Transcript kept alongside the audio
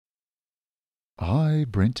Hi,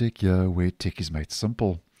 BrenTech here, where tech is made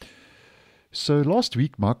simple. So last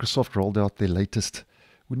week, Microsoft rolled out their latest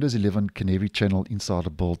Windows 11 Canary Channel Insider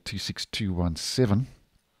Build 26217.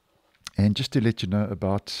 And just to let you know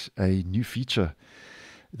about a new feature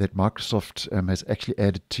that Microsoft has actually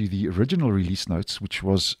added to the original release notes, which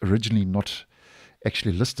was originally not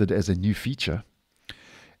actually listed as a new feature.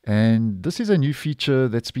 And this is a new feature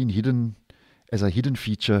that's been hidden as a hidden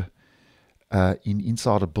feature in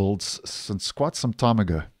Insider Builds since quite some time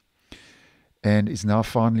ago, and is now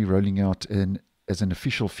finally rolling out as an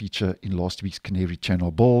official feature in last week's Canary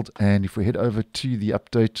Channel build. And if we head over to the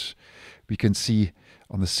update, we can see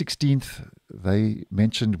on the 16th, they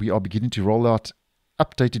mentioned we are beginning to roll out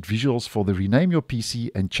updated visuals for the rename your PC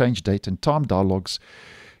and change date and time dialogues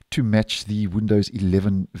to match the Windows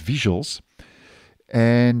 11 visuals.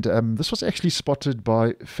 And this was actually spotted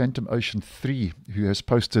by Phantom Ocean 3, who has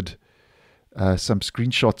posted some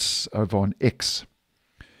screenshots over on X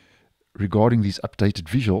regarding these updated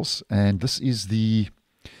visuals. And this is the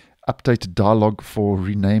updated dialogue for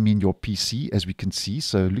renaming your PC, as we can see.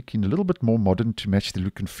 So looking a little bit more modern to match the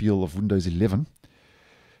look and feel of Windows 11.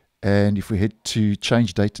 And if we head to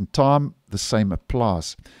change date and time, the same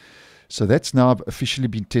applies. So that's now officially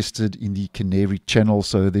been tested in the Canary channel.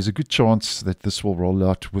 So there's a good chance that this will roll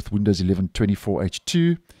out with Windows 11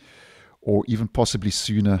 24H2, or even possibly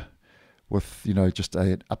sooner with, just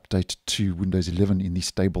an update to Windows 11 in the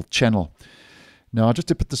stable channel. Now, just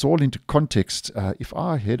to put this all into context, if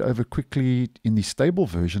I head over quickly in the stable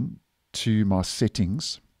version to my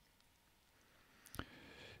settings,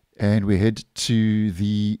 and we head to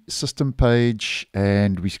the system page,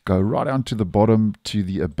 and we go right down to the bottom to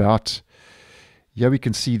the about, here we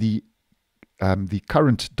can see the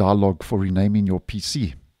current dialogue for renaming your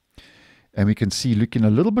PC. And we can see looking a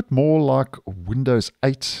little bit more like Windows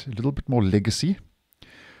 8, a little bit more legacy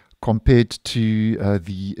compared to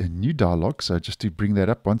the new dialogue. So just to bring that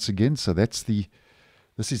up once again, so this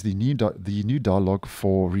is the new dialogue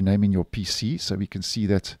for renaming your PC. So we can see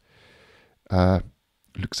that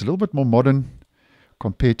looks a little bit more modern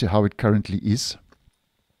compared to how it currently is.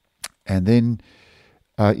 And then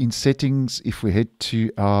in settings, if we head to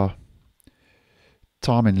our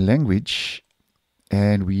time and language,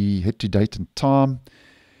 and we head to date and time,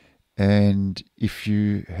 and if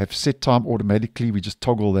you have set time automatically, we just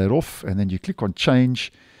toggle that off, and then you click on change,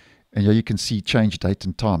 and here you can see change date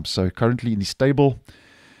and time. So currently in the stable,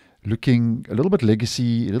 looking a little bit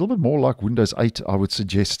legacy, a little bit more like Windows 8, I would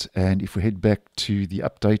suggest. And if we head back to the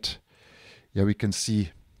update, here we can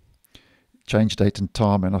see change date and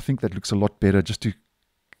time, and I think that looks a lot better just to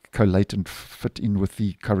collate and fit in with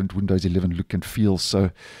the current Windows 11 look and feel.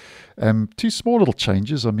 So two small little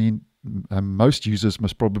changes. I mean, most users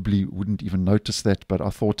wouldn't even notice that, but I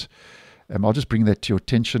thought I'll just bring that to your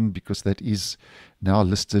attention because that is now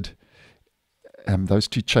listed. Those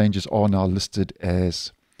two changes are now listed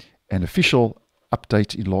as an official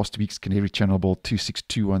update in last week's Canary Channel Build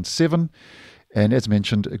 26217. And as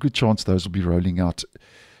mentioned, a good chance those will be rolling out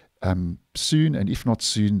soon, and if not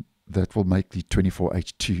soon, that will make the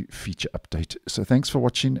 24H2 feature update. So thanks for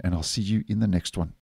watching, and I'll see you in the next one.